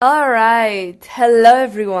right. Hello,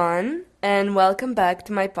 everyone, and welcome back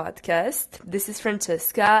to my podcast. This is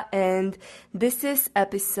Francesca, and this is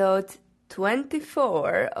episode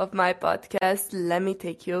 24 of my podcast, Let Me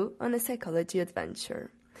Take You on a Psychology Adventure.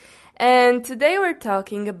 And today we're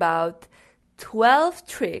talking about 12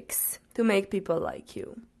 tricks to make people like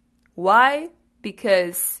you. Why?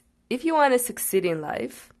 Because if you want to succeed in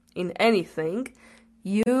life, in anything,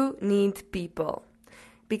 you need people.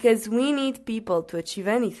 Because we need people to achieve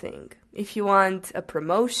anything. If you want a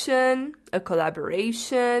promotion, a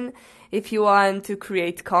collaboration, if you want to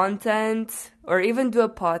create content, or even do a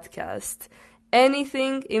podcast,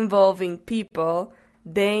 anything involving people,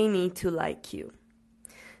 they need to like you.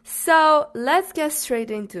 So let's get straight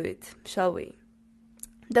into it, shall we?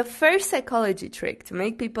 The first psychology trick to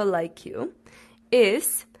make people like you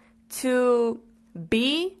is to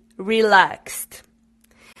be relaxed.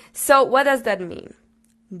 So what does that mean?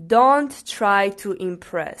 Don't try to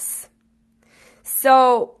impress.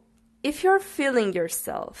 So if you're feeling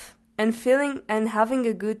yourself and having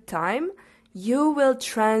a good time, you will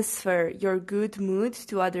transfer your good mood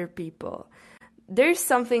to other people. There's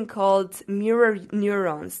something called mirror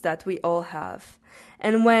neurons that we all have.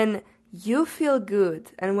 And when you feel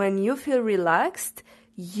good and when you feel relaxed,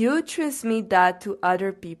 you transmit that to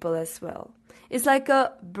other people as well. It's like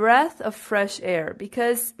a breath of fresh air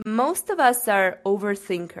because most of us are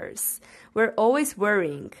overthinkers. We're always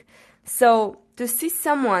worrying. So to see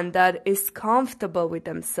someone that is comfortable with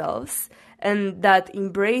themselves and that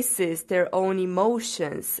embraces their own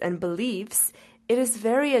emotions and beliefs, it is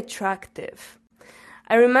very attractive.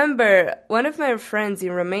 I remember one of my friends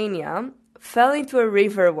in Romania fell into a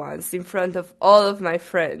river once in front of all of my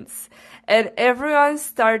friends. And everyone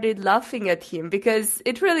started laughing at him because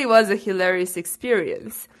it really was a hilarious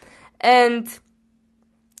experience. And,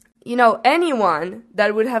 anyone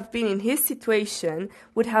that would have been in his situation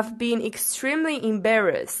would have been extremely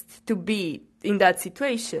embarrassed to be in that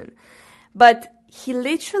situation. But he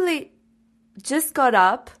literally just got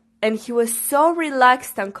up and he was so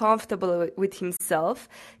relaxed and comfortable with himself,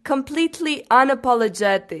 completely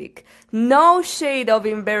unapologetic, no shade of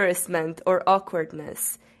embarrassment or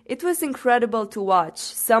awkwardness. It was incredible to watch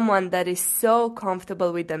someone that is so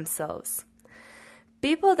comfortable with themselves.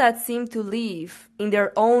 People that seem to live in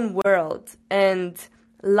their own world and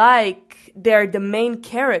like they're the main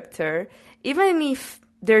character, even if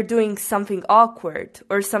they're doing something awkward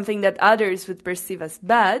or something that others would perceive as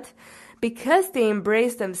bad, because they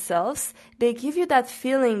embrace themselves, they give you that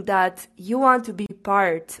feeling that you want to be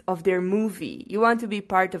part of their movie, you want to be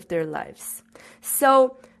part of their lives.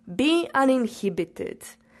 So be uninhibited.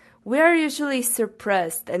 We are usually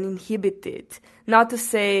suppressed and inhibited, not to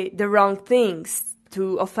say the wrong things,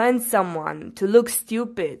 to offend someone, to look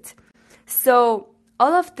stupid. So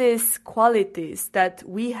all of these qualities that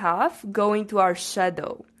we have go into our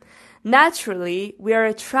shadow. Naturally, we are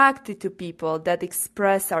attracted to people that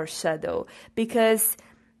express our shadow because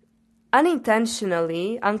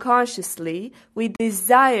unintentionally, unconsciously, we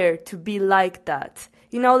desire to be like that.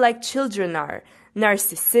 Like children are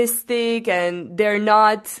narcissistic and they're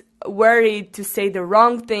not worried to say the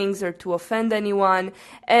wrong things or to offend anyone.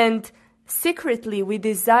 And secretly, we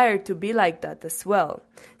desire to be like that as well.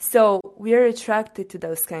 So we are attracted to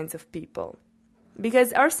those kinds of people.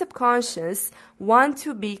 Because our subconscious want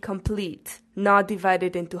to be complete, not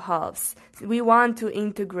divided into halves. We want to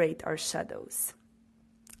integrate our shadows.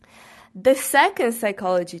 The second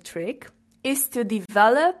psychology trick is to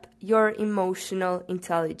develop your emotional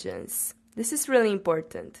intelligence. This is really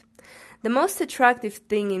important. The most attractive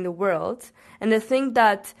thing in the world and the thing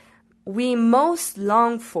that we most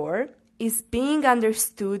long for is being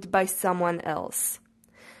understood by someone else.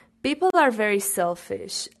 People are very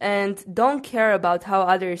selfish and don't care about how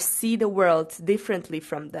others see the world differently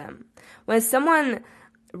from them. When someone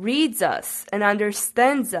reads us and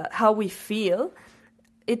understands how we feel,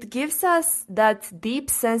 it gives us that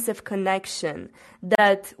deep sense of connection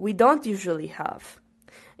that we don't usually have.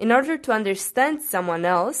 In order to understand someone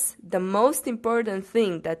else, the most important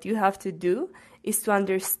thing that you have to do is to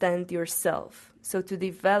understand yourself, so to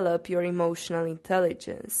develop your emotional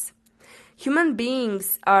intelligence. Human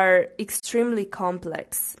beings are extremely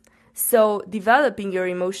complex, so developing your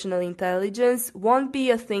emotional intelligence won't be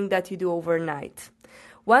a thing that you do overnight.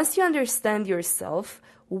 Once you understand yourself,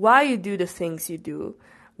 why you do the things you do,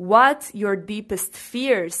 what your deepest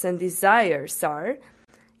fears and desires are,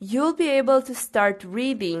 you'll be able to start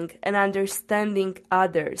reading and understanding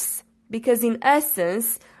others. Because in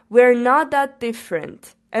essence, we're not that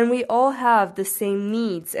different, and we all have the same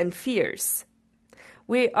needs and fears.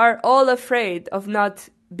 We are all afraid of not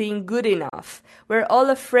being good enough. We're all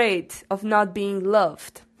afraid of not being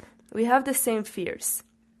loved. We have the same fears.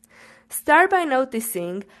 Start by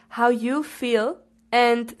noticing how you feel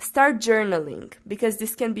and start journaling, because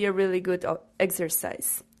this can be a really good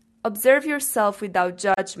exercise. Observe yourself without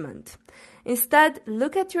judgment. Instead,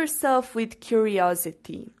 look at yourself with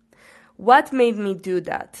curiosity. What made me do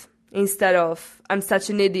that? Instead of, I'm such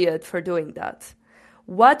an idiot for doing that.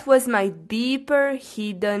 What was my deeper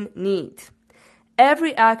hidden need?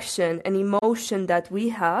 Every action and emotion that we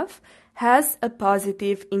have has a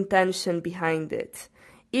positive intention behind it.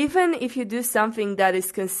 Even if you do something that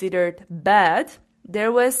is considered bad,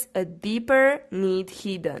 there was a deeper need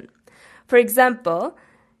hidden. For example,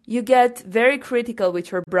 you get very critical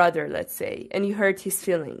with your brother, let's say, and you hurt his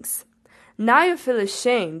feelings. Now you feel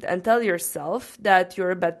ashamed and tell yourself that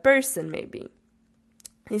you're a bad person, maybe.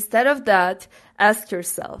 Instead of that, ask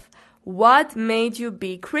yourself, what made you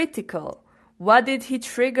be critical? What did he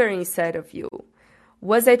trigger inside of you?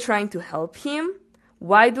 Was I trying to help him?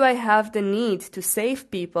 Why do I have the need to save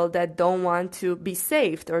people that don't want to be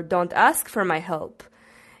saved or don't ask for my help?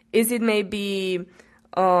 Is it maybe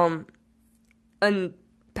a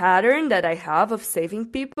pattern that I have of saving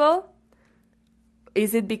people?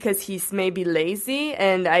 Is it because he's maybe lazy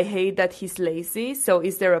and I hate that he's lazy? So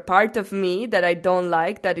is there a part of me that I don't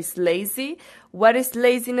like that is lazy? What is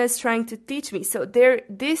laziness trying to teach me? So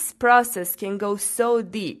this process can go so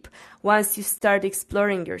deep once you start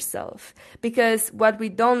exploring yourself. Because what we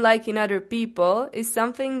don't like in other people is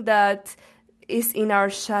something that is in our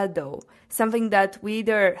shadow, something that we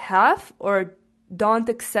either have or don't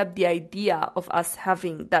accept the idea of us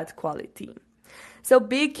having that quality. So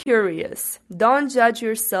be curious. Don't judge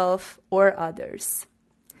yourself or others.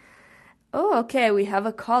 Oh, okay, we have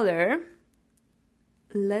a caller.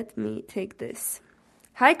 Let me take this.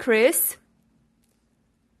 Hi, Chris.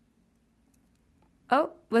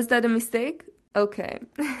 Oh, was that a mistake? Okay.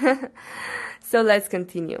 So let's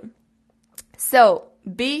continue. So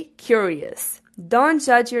be curious. Don't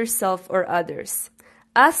judge yourself or others.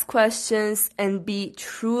 Ask questions and be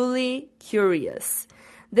truly curious.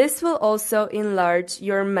 This will also enlarge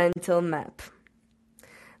your mental map.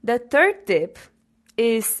 The third tip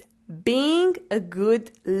is being a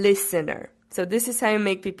good listener. So this is how you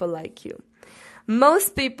make people like you.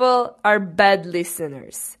 Most people are bad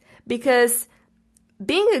listeners because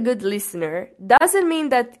being a good listener doesn't mean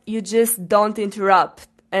that you just don't interrupt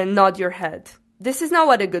and nod your head. This is not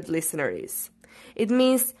what a good listener is. It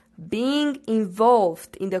means being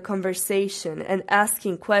involved in the conversation and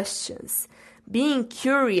asking questions. Being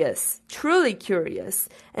curious, truly curious,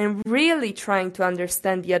 and really trying to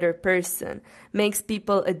understand the other person makes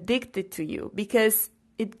people addicted to you because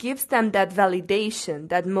it gives them that validation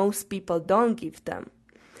that most people don't give them.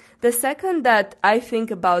 The second that I think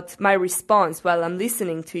about my response while I'm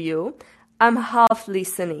listening to you, I'm half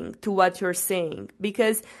listening to what you're saying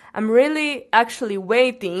because I'm really actually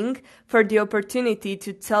waiting for the opportunity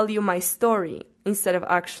to tell you my story instead of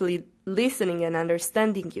actually listening and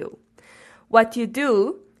understanding you. What you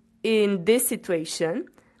do in this situation,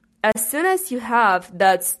 as soon as you have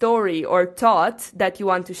that story or thought that you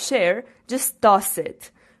want to share, just toss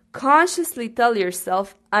it. Consciously tell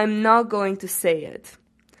yourself, I'm not going to say it.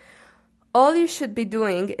 All you should be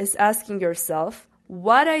doing is asking yourself,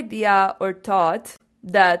 what idea or thought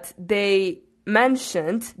that they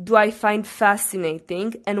mentioned do I find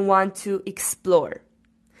fascinating and want to explore?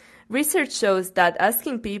 Research shows that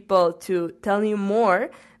asking people to tell you more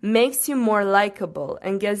makes you more likable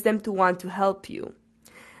and gets them to want to help you.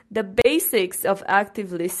 The basics of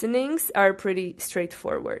active listenings are pretty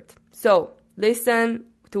straightforward. So, listen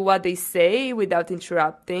to what they say without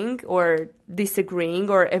interrupting or disagreeing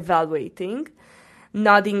or evaluating,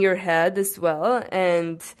 nodding your head as well,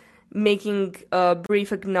 and making a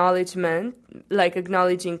brief acknowledgement, like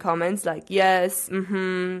acknowledging comments like yes,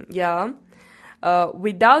 yeah.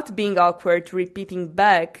 Without being awkward, repeating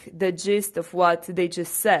back the gist of what they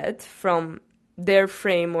just said from their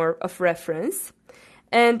frame or of reference,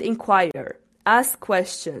 and inquire, ask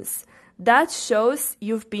questions. That shows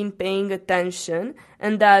you've been paying attention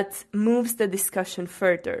and that moves the discussion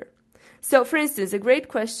further. So, for instance, a great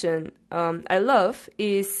question I love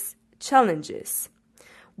is challenges.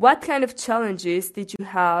 What kind of challenges did you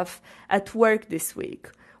have at work this week?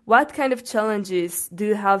 What kind of challenges do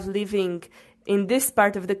you have living in this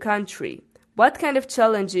part of the country? What kind of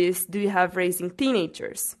challenges do you have raising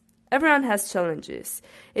teenagers? Everyone has challenges.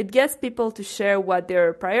 It gets people to share what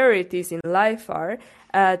their priorities in life are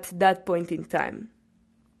at that point in time.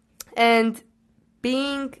 And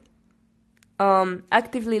being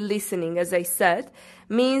actively listening, as I said,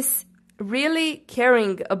 means really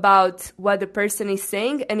caring about what the person is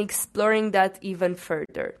saying and exploring that even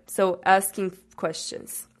further. So asking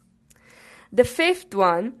questions. The fifth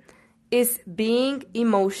one is being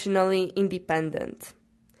emotionally independent.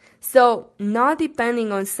 So, not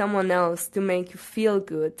depending on someone else to make you feel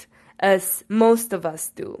good, as most of us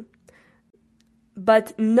do,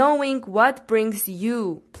 but knowing what brings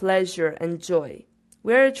you pleasure and joy.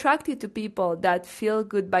 We're attracted to people that feel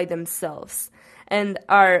good by themselves and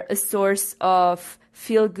are a source of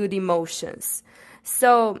feel-good emotions.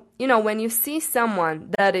 So, when you see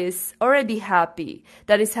someone that is already happy,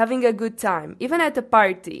 that is having a good time, even at a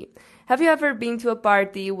party, have you ever been to a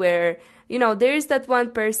party where there is that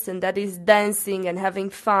one person that is dancing and having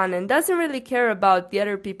fun and doesn't really care about the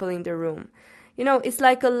other people in the room? It's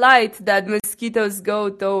like a light that mosquitoes go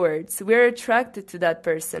towards. We're attracted to that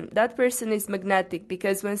person. That person is magnetic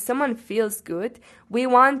because when someone feels good, we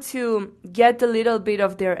want to get a little bit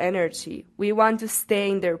of their energy. We want to stay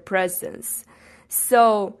in their presence.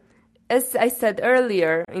 So, as I said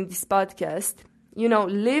earlier in this podcast,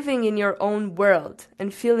 living in your own world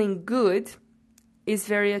and feeling good is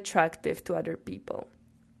very attractive to other people.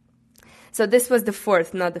 So this was the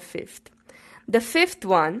fourth, not the fifth. The fifth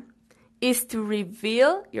one is to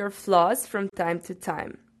reveal your flaws from time to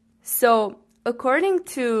time. So according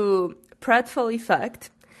to Pratfall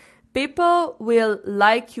effect, people will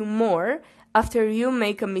like you more after you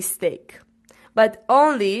make a mistake, but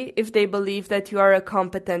only if they believe that you are a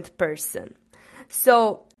competent person.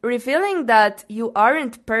 So revealing that you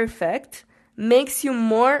aren't perfect makes you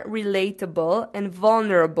more relatable and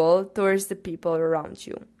vulnerable towards the people around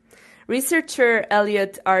you. Researcher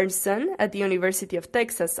Elliot Arnson at the University of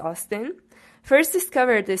Texas, Austin, first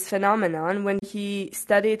discovered this phenomenon when he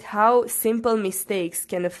studied how simple mistakes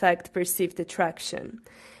can affect perceived attraction.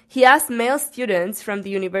 He asked male students from the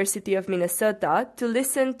University of Minnesota to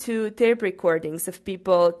listen to tape recordings of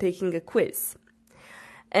people taking a quiz.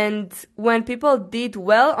 And when people did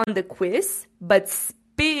well on the quiz, but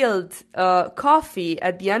spilled coffee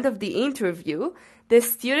at the end of the interview, the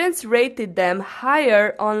students rated them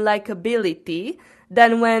higher on likability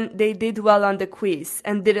than when they did well on the quiz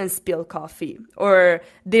and didn't spill coffee, or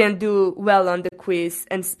didn't do well on the quiz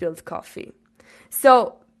and spilled coffee.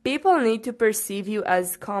 So people need to perceive you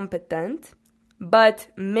as competent, but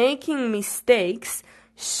making mistakes,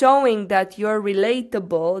 showing that you're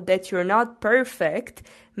relatable, that you're not perfect,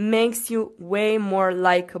 makes you way more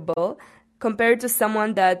likable compared to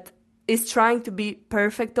someone that is trying to be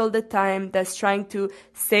perfect all the time, that's trying to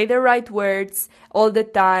say the right words all the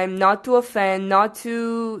time, not to offend, not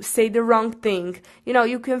to say the wrong thing.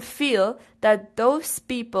 You can feel that those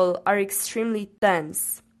people are extremely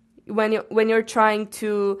tense when you're trying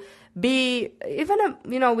to be,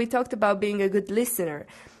 we talked about being a good listener.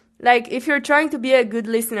 Like, if you're trying to be a good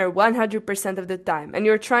listener 100% of the time, and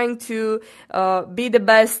you're trying to be the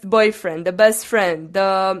best boyfriend, the best friend,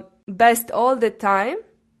 the best all the time,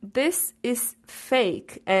 this is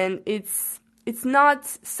fake, and it's not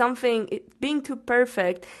something, being too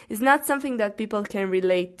perfect is not something that people can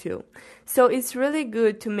relate to. So it's really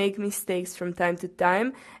good to make mistakes from time to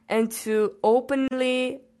time and to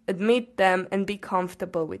openly admit them and be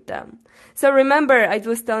comfortable with them. So remember, I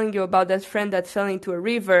was telling you about that friend that fell into a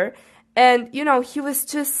river, and he was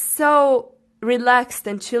just so relaxed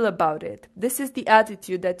and chill about it. This is the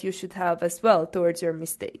attitude that you should have as well towards your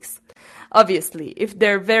mistakes. Obviously, if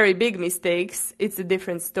they're very big mistakes, it's a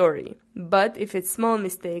different story. But if it's small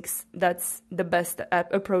mistakes, that's the best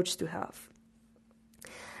approach to have.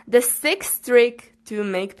 The sixth trick to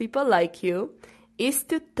make people like you is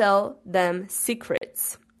to tell them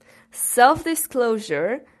secrets.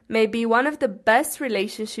 Self-disclosure may be one of the best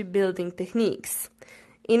relationship building techniques.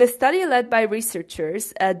 In a study led by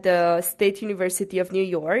researchers at the State University of New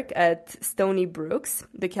York at Stony Brooks,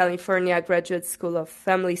 the California Graduate School of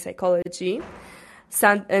Family Psychology,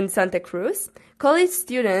 and Santa Cruz, college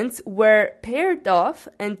students were paired off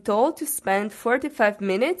and told to spend 45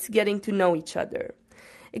 minutes getting to know each other.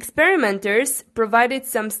 Experimenters provided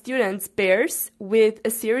some students pairs with a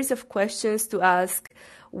series of questions to ask,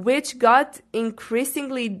 which got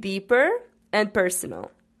increasingly deeper and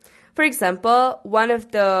personal. For example, one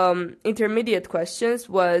of the intermediate questions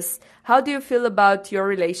was, how do you feel about your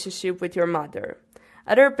relationship with your mother?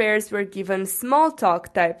 Other pairs were given small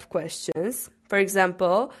talk type questions. For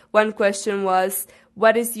example, one question was,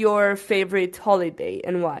 what is your favorite holiday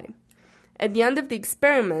and why? At the end of the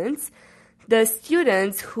experiments, the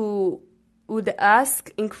students who would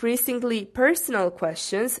ask increasingly personal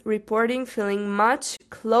questions, reporting feeling much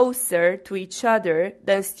closer to each other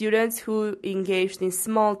than students who engaged in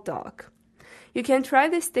small talk. You can try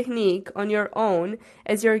this technique on your own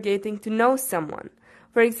as you're getting to know someone.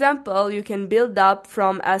 For example, you can build up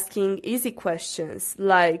from asking easy questions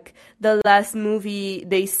like the last movie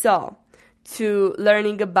they saw to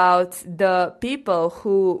learning about the people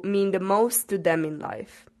who mean the most to them in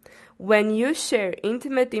life. When you share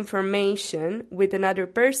intimate information with another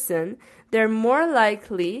person, they're more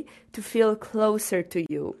likely to feel closer to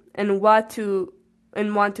you and want to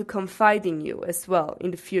confide in you as well in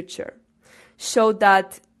the future. Show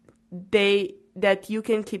that you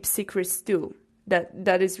can keep secrets too.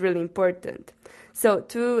 That is really important. So,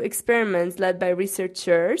 two experiments led by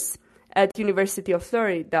researchers at University of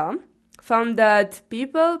Florida found that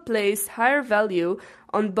people place higher value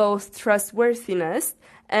on both trustworthiness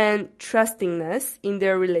and trustingness in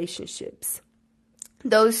their relationships.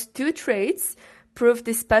 Those two traits proved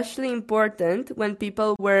especially important when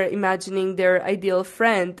people were imagining their ideal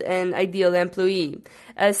friend and ideal employee.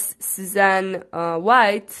 As Suzanne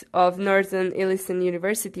White of Northern Illinois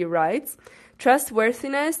University writes,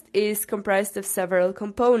 trustworthiness is comprised of several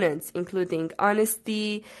components, including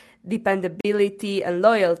honesty, dependability, and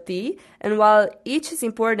loyalty. And while each is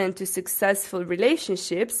important to successful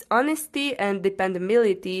relationships, honesty and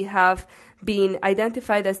dependability have been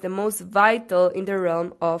identified as the most vital in the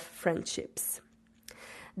realm of friendships.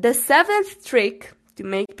 The seventh trick to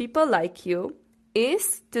make people like you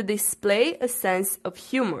is to display a sense of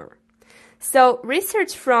humor. So,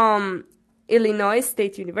 research from Illinois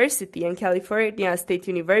State University and California State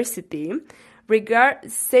University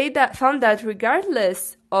found that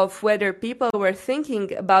regardless of whether people were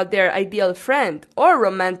thinking about their ideal friend or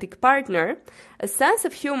romantic partner, a sense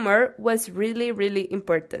of humor was really, really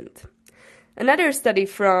important. Another study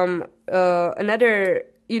from another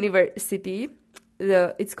university,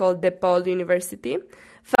 it's called DePaul University,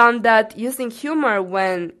 found that using humor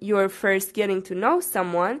when you're first getting to know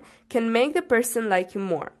someone can make the person like you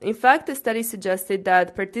more. In fact, the study suggested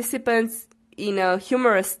that participants in a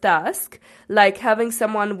humorous task, like having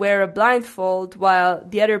someone wear a blindfold while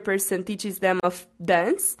the other person teaches them a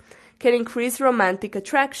dance, can increase romantic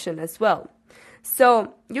attraction as well.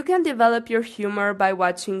 So, you can develop your humor by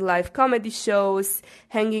watching live comedy shows,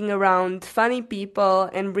 hanging around funny people,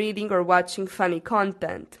 and reading or watching funny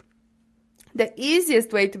content. The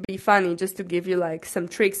easiest way to be funny, just to give you like some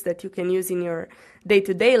tricks that you can use in your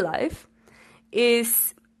day-to-day life,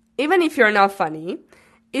 is, even if you're not funny,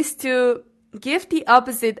 is to give the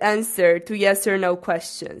opposite answer to yes or no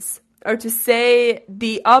questions, or to say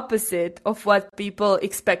the opposite of what people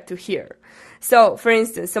expect to hear. So, for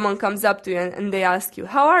instance, someone comes up to you and they ask you,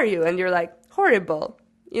 "How are you?" And you're like, "Horrible."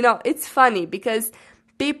 You know, it's funny because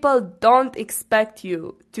people don't expect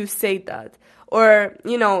you to say that. Or,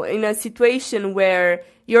 you know, in a situation where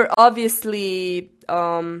you're obviously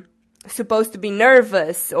supposed to be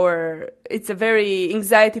nervous, or it's a very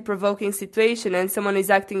anxiety-provoking situation and someone is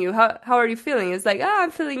asking you, how are you feeling? It's like,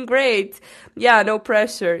 I'm feeling great. Yeah, no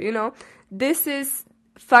pressure, you know. This is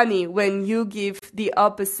funny when you give the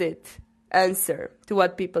opposite answer to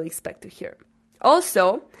what people expect to hear.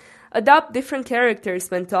 Also, adopt different characters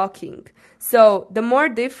when talking. So the more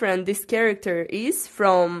different this character is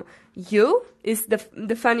from you, is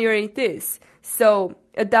the funnier it is. So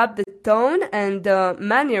adapt the tone and the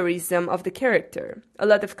mannerism of the character. A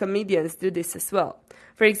lot of comedians do this as well.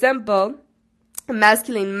 For example, a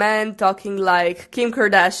masculine man talking like Kim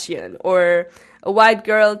Kardashian, or a white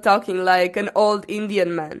girl talking like an old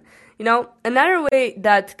Indian man. You know, another way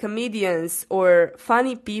that comedians or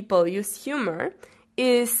funny people use humor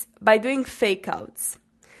is by doing fake outs.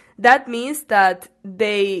 That means that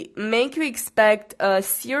they make you expect a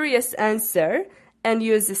serious answer and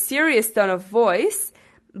use a serious tone of voice,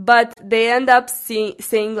 but they end up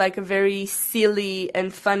saying like a very silly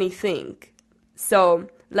and funny thing. So,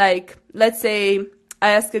 like, let's say I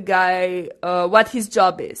ask a guy what his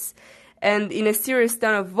job is, and in a serious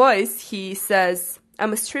tone of voice, he says,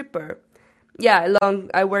 "I'm a stripper. Yeah,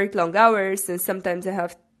 I work long hours, and sometimes I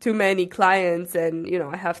have too many clients, and, you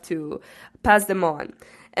know, I have to pass them on."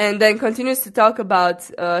 And then continues to talk about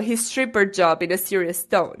his stripper job in a serious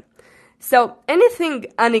tone. So anything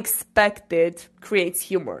unexpected creates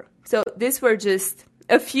humor. So these were just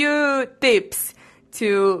a few tips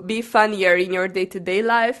to be funnier in your day-to-day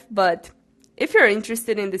life. But if you're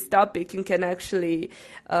interested in this topic, you can actually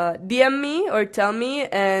DM me or tell me,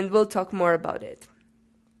 and we'll talk more about it.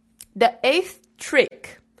 The eighth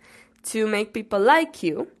trick to make people like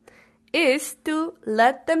you is to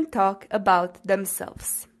let them talk about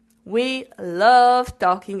themselves. We love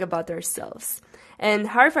talking about ourselves. And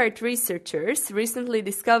Harvard researchers recently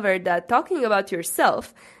discovered that talking about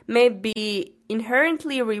yourself may be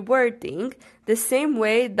inherently rewarding the same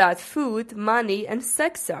way that food, money, and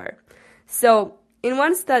sex are. So, in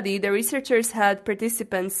one study, the researchers had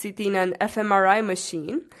participants sit in an fMRI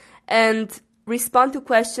machine and respond to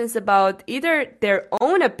questions about either their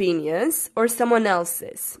own opinions or someone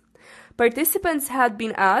else's. Participants had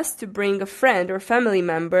been asked to bring a friend or family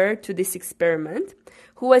member to this experiment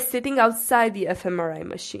who was sitting outside the fMRI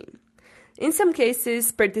machine. In some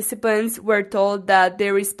cases, participants were told that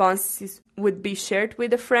their responses would be shared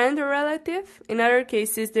with a friend or relative. In other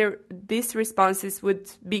cases, these responses would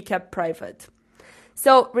be kept private.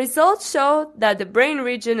 So, results show that the brain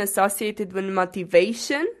region associated with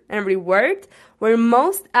motivation and reward were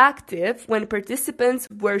most active when participants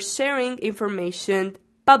were sharing information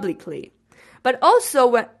publicly, but also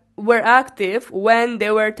were active when they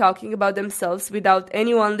were talking about themselves without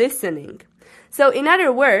anyone listening. So, in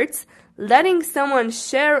other words, letting someone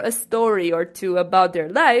share a story or two about their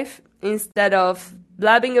life instead of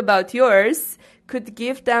blabbing about yours could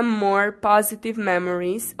give them more positive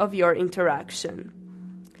memories of your interaction.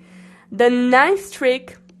 The ninth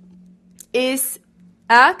trick is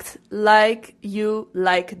act like you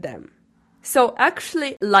like them. So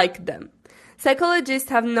actually like them. Psychologists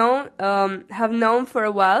have known for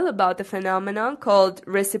a while about a phenomenon called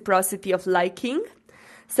reciprocity of liking.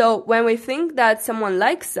 So when we think that someone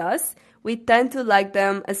likes us, we tend to like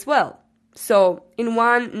them as well. So in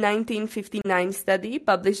one 1959 study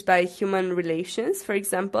published by Human Relations, for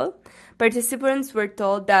example, participants were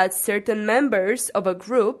told that certain members of a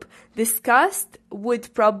group discussed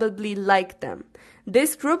would probably like them.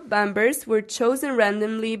 These group members were chosen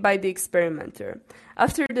randomly by the experimenter.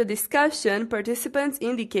 After the discussion, participants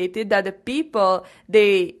indicated that the people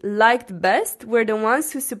they liked best were the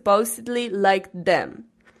ones who supposedly liked them.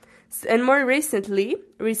 And more recently,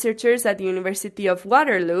 researchers at the University of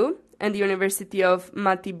Waterloo and the University of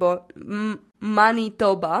Manitoba,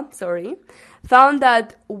 found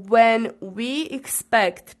that when we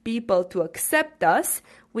expect people to accept us,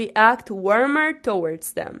 we act warmer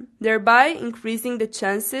towards them, thereby increasing the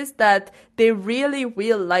chances that they really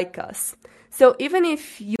will like us. So even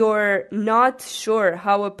if you're not sure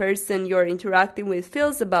how a person you're interacting with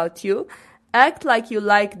feels about you, act like you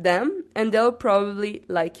like them and they'll probably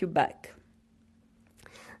like you back.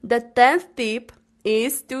 The 10th tip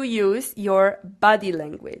is to use your body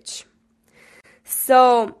language.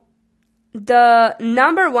 So the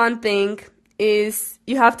number one thing is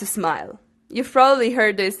you have to smile. You've probably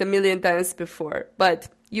heard this a million times before, but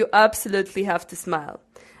you absolutely have to smile.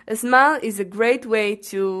 A smile is a great way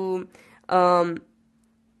to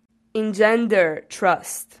engender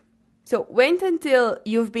trust. So wait until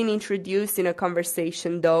you've been introduced in a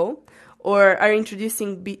conversation though, or are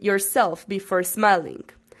introducing yourself before smiling.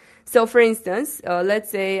 So for instance,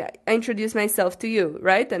 let's say I introduce myself to you,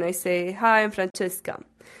 right? And I say, hi, I'm Francesca.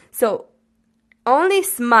 So only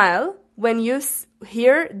smile when you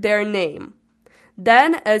hear their name.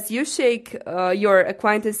 Then as you shake your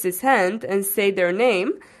acquaintance's hand and say their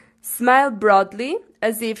name, smile broadly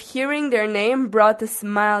as if hearing their name brought a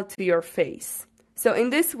smile to your face. So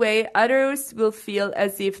in this way, others will feel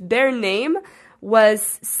as if their name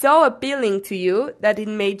was so appealing to you that it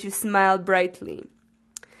made you smile brightly.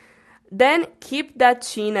 Then keep that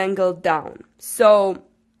chin angle down. So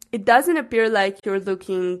it doesn't appear like you're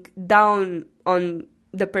looking down on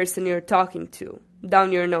the person you're talking to,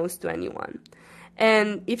 down your nose to anyone.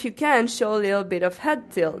 And if you can, show a little bit of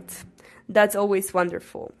head tilt. That's always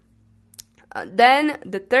wonderful. Then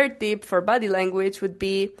the third tip for body language would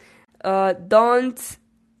be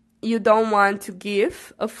you don't want to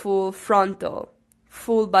give a full frontal,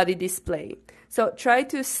 full body display. So try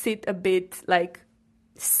to sit a bit like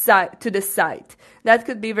to the side. That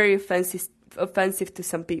could be very offensive to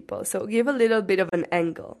some people. So give a little bit of an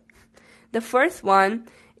angle. The fourth one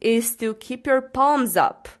is to keep your palms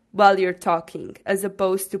up while you're talking, as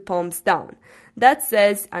opposed to palms down. That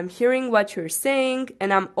says, I'm hearing what you're saying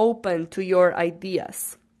and I'm open to your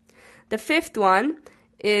ideas. The fifth one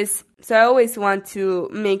is, so I always want to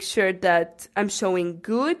make sure that I'm showing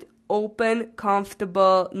good, open,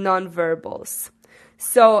 comfortable nonverbals.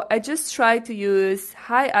 So I just try to use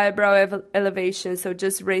high eyebrow elevation, so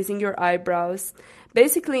just raising your eyebrows.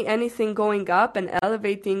 Basically anything going up and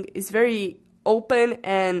elevating is very open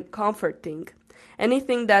and comforting.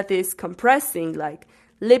 Anything that is compressing, like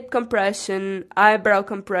lip compression, eyebrow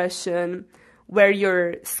compression, where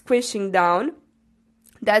you're squishing down,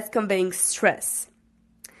 that's conveying stress.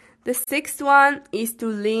 The sixth one is to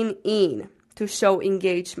lean in to show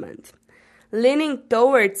engagement. Leaning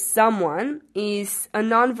towards someone is a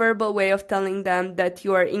nonverbal way of telling them that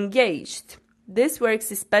you are engaged. This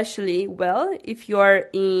works especially well if you are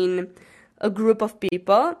in a group of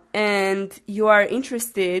people and you are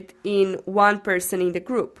interested in one person in the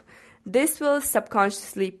group. This will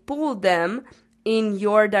subconsciously pull them in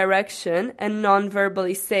your direction and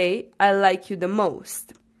non-verbally say, I like you the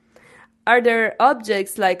most. Are there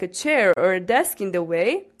objects like a chair or a desk in the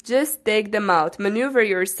way? Just take them out, maneuver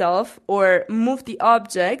yourself, or move the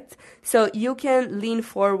object so you can lean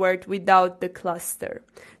forward without the cluster.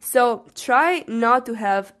 So try not to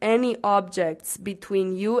have any objects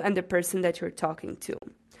between you and the person that you're talking to,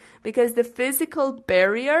 because the physical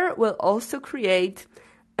barrier will also create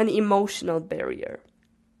an emotional barrier.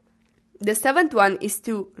 The seventh one is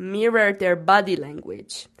to mirror their body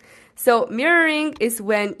language. So mirroring is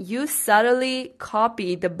when you subtly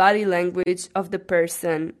copy the body language of the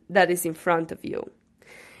person that is in front of you.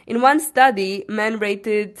 In one study, men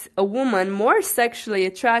rated a woman more sexually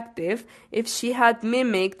attractive if she had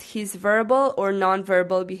mimicked his verbal or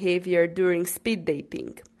non-verbal behavior during speed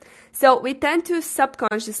dating. So we tend to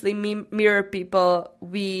subconsciously mirror people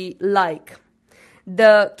we like.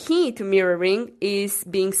 The key to mirroring is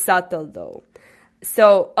being subtle, though.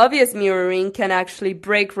 So obvious mirroring can actually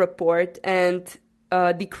break rapport and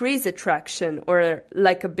decrease attraction or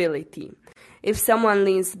likability. If someone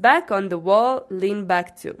leans back on the wall, lean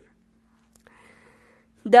back too.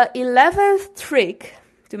 The 11th trick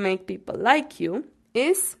to make people like you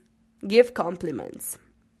is give compliments.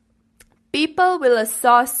 People will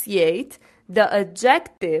associate the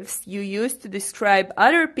adjectives you use to describe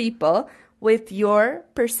other people with your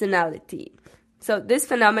personality. So this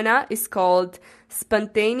phenomena is called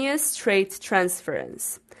spontaneous trait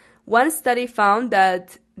transference. One study found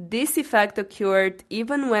that this effect occurred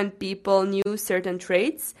even when people knew certain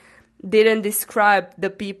traits didn't describe the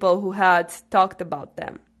people who had talked about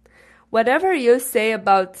them. Whatever you say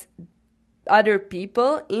about other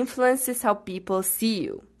people influences how people see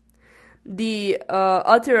you. The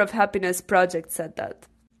author of Happiness Project said that.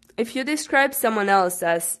 If you describe someone else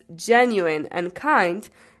as genuine and kind,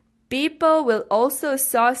 people will also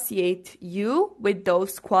associate you with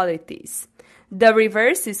those qualities. The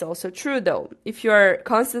reverse is also true, though. If you're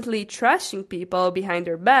constantly trashing people behind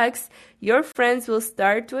their backs, your friends will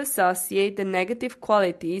start to associate the negative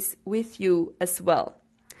qualities with you as well.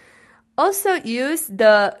 Also use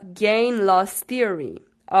the gain-loss theory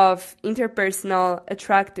of interpersonal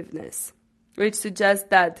attractiveness, which suggests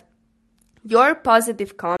that your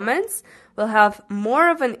positive comments will have more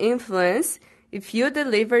of an influence if you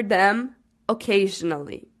deliver them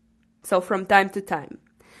occasionally, so from time to time.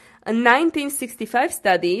 A 1965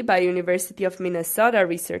 study by University of Minnesota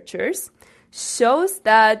researchers shows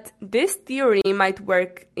that this theory might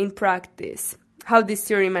work in practice. How this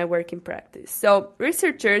theory might work in practice. So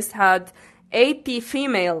researchers had 80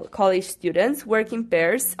 female college students work in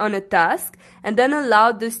pairs on a task and then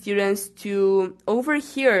allowed the students to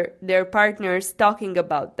overhear their partners talking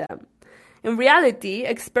about them. In reality,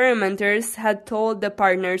 experimenters had told the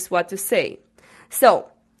partners what to say. So,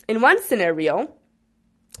 in one scenario,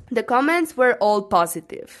 the comments were all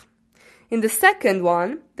positive. In the second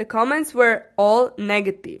one, the comments were all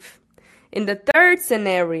negative. In the third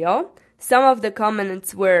scenario, some of the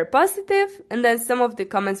comments were positive and then some of the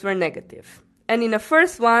comments were negative. And in the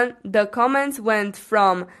first one, the comments went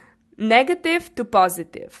from negative to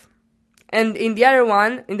positive. And in the other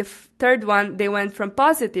one, in the third one, they went from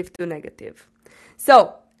positive to negative.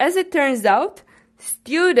 So, as it turns out,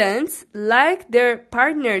 students like their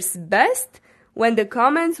partners best when the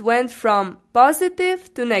comments went from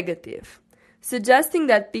positive to negative, suggesting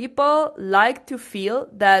that people like to feel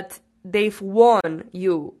that they've won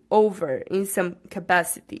you over in some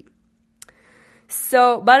capacity.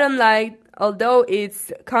 So, bottom line, although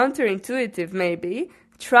it's counterintuitive maybe,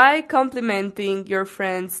 try complimenting your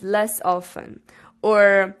friends less often.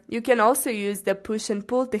 Or you can also use the push and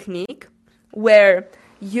pull technique, where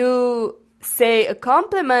you say a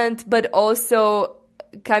compliment but also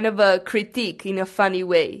kind of a critique in a funny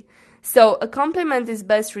way. So a compliment is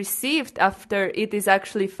best received after it is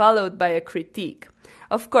actually followed by a critique.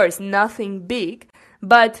 Of course, nothing big,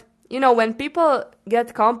 but when people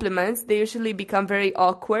get compliments, they usually become very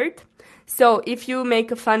awkward. So if you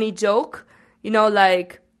make a funny joke,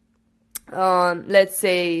 let's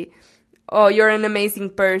say, oh, you're an amazing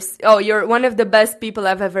person. Oh, you're one of the best people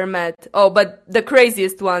I've ever met. Oh, but the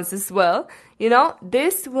craziest ones as well.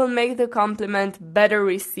 This will make the compliment better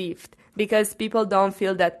received because people don't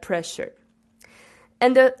feel that pressure.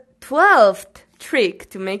 And the 12th trick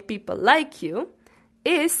to make people like you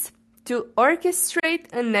is to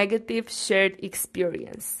orchestrate a negative shared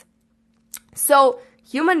experience. So,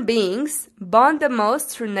 human beings bond the most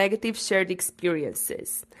through negative shared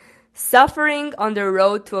experiences, suffering on the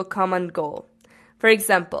road to a common goal. For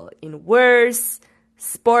example, in wars,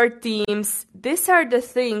 sport teams, these are the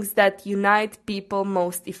things that unite people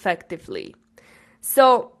most effectively.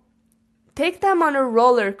 So, take them on a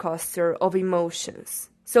roller coaster of emotions.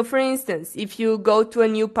 So for instance, if you go to a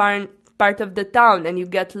new part of the town and you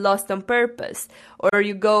get lost on purpose, or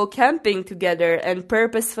you go camping together and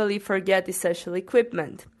purposefully forget essential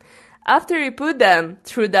equipment. After you put them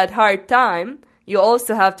through that hard time, you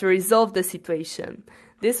also have to resolve the situation.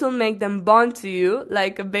 This will make them bond to you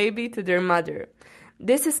like a baby to their mother.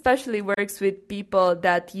 This especially works with people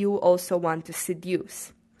that you also want to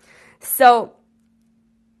seduce. So,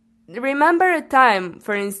 remember a time,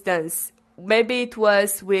 for instance, maybe it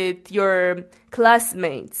was with your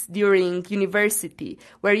classmates during university,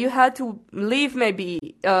 where you had to leave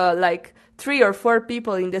maybe like 3 or 4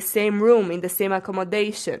 people in the same room, in the same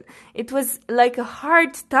accommodation. It was like a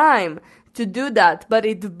hard time to do that, but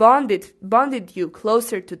it bonded you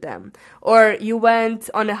closer to them. Or you went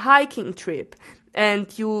on a hiking trip and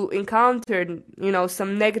you encountered,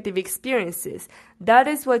 some negative experiences. That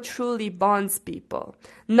is what truly bonds people.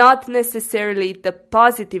 Not necessarily the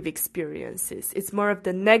positive experiences. It's more of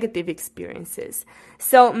the negative experiences.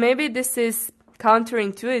 So maybe this is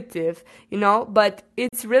counterintuitive, but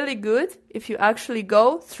it's really good if you actually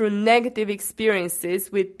go through negative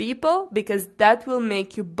experiences with people, because that will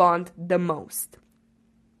make you bond the most.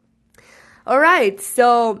 All right,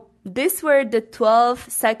 so these were the 12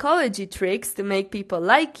 psychology tricks to make people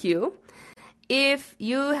like you. If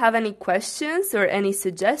you have any questions or any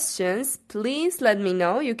suggestions, please let me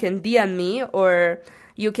know. You can DM me, or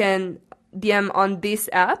you can DM on this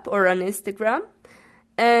app or on Instagram.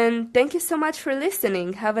 And thank you so much for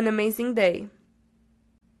listening. Have an amazing day.